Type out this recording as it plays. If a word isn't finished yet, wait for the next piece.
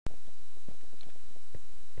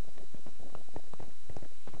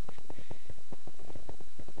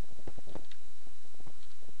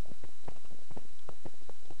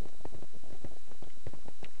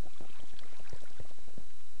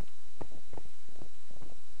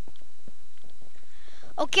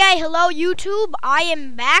Okay, hello YouTube. I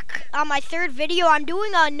am back on my third video. I'm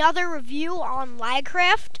doing another review on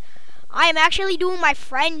Lagcraft. I am actually doing my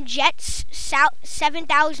friend Jet's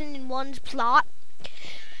 7001's plot.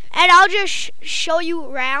 And I'll just show you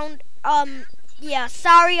around. Yeah,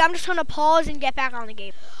 sorry, I'm just gonna pause and get back on the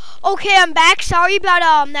game. Okay, I'm back. Sorry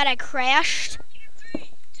about that I crashed.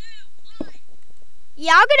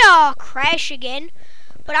 Yeah, I'm gonna crash again.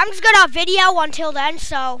 But I'm just gonna video until then,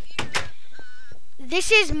 so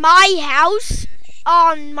this is my house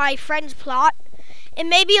on my friend's plot. It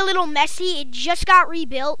may be a little messy. It just got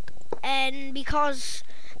rebuilt, and because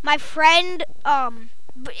my friend,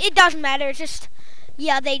 it doesn't matter. It's just,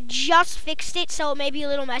 yeah, they just fixed it, so it may be a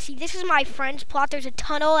little messy. This is my friend's plot. There's a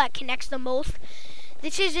tunnel that connects them both.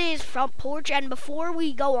 This is his front porch, and before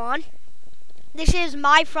we go on, this is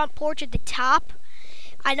my front porch at the top.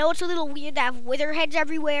 I know it's a little weird to have wither heads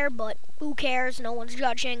everywhere, but who cares? No one's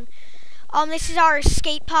judging. This is our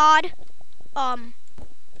escape pod. I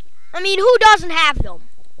mean, who doesn't have them?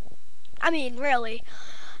 I mean, really.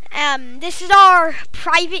 This is our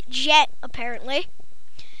private jet, apparently.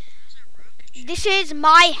 This is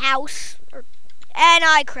my house. And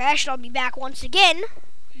I crashed. I'll be back once again.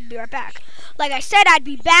 Be right back. Like I said, I'd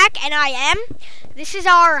be back, and I am. This is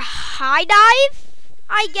our high dive,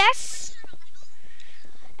 I guess.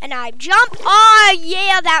 And I jump. Oh,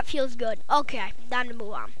 yeah, that feels good. Okay, time to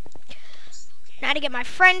move on. Now to get my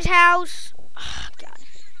friend's house. Oh, God.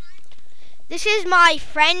 This is my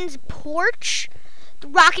friend's porch. The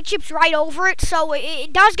rocket ship's right over it, so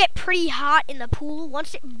it does get pretty hot in the pool.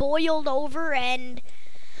 Once it boiled over and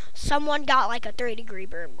someone got like a 30-degree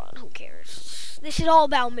burn, but who cares? This is all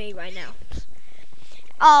about me right now.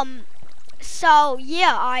 So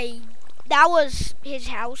yeah, that was his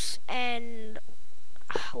house, and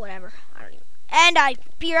whatever. I don't even. And I'd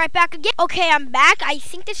be right back again. Okay, I'm back. I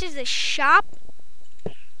think this is the shop.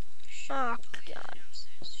 Oh,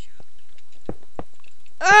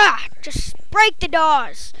 God. Just break the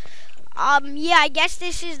doors. Yeah, I guess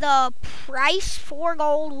this is the price. 4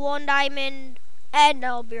 gold, 1 diamond, and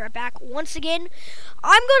I'll be right back once again.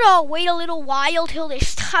 I'm gonna wait a little while till this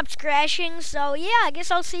stops crashing, so yeah, I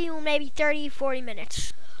guess I'll see you in maybe 30-40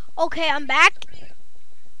 minutes. Okay, I'm back.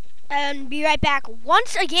 And be right back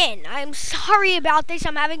once again. I'm sorry about this.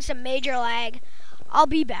 I'm having some major lag. I'll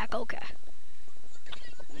be back, okay.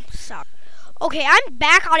 Sorry. Okay, I'm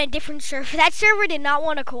back on a different server. That server did not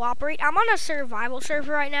want to cooperate. I'm on a survival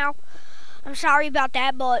server right now. I'm sorry about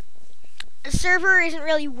that, but the server isn't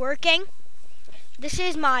really working. This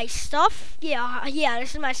is my stuff. Yeah,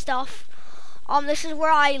 this is my stuff. This is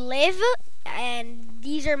where I live, and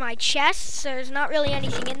these are my chests. There's not really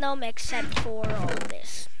anything in them except for all of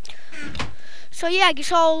this. So yeah, I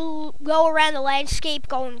guess I'll go around the landscape,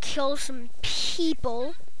 go and kill some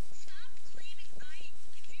people.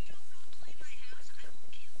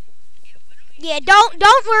 Yeah, don't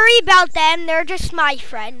worry about them. They're just my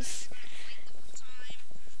friends.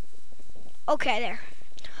 Okay, there.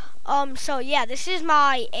 So yeah, this is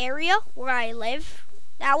my area where I live.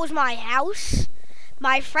 That was my house.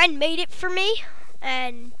 My friend made it for me,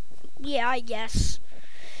 and yeah, I guess.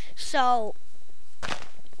 So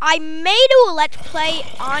I may do a let's play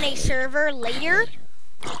on a server later.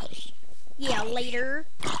 Yeah, later.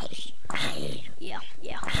 Yeah,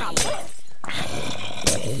 probably.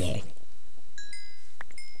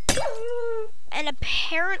 And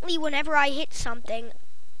apparently whenever I hit something,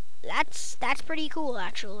 that's pretty cool,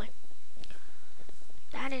 actually.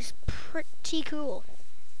 That is pretty cool.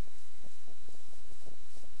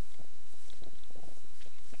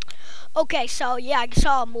 Okay, so yeah, I guess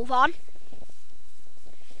I'll move on.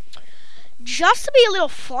 Just to be a little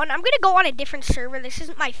fun, I'm gonna go on a different server. This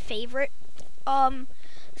isn't my favorite.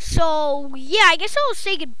 So yeah, I guess I'll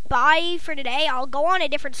say goodbye for today. I'll go on a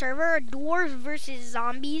different server, Dwarves versus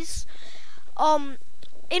Zombies.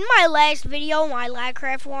 In my last video, my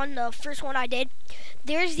Lagcraft one, the first one I did,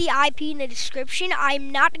 there's the IP in the description.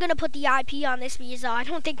 I'm not gonna put the IP on this because I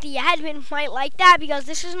don't think the admin might like that, because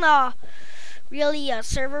this isn't really a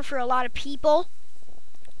server for a lot of people.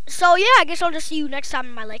 So yeah, I guess I'll just see you next time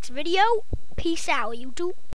in my next video. Peace out, YouTube.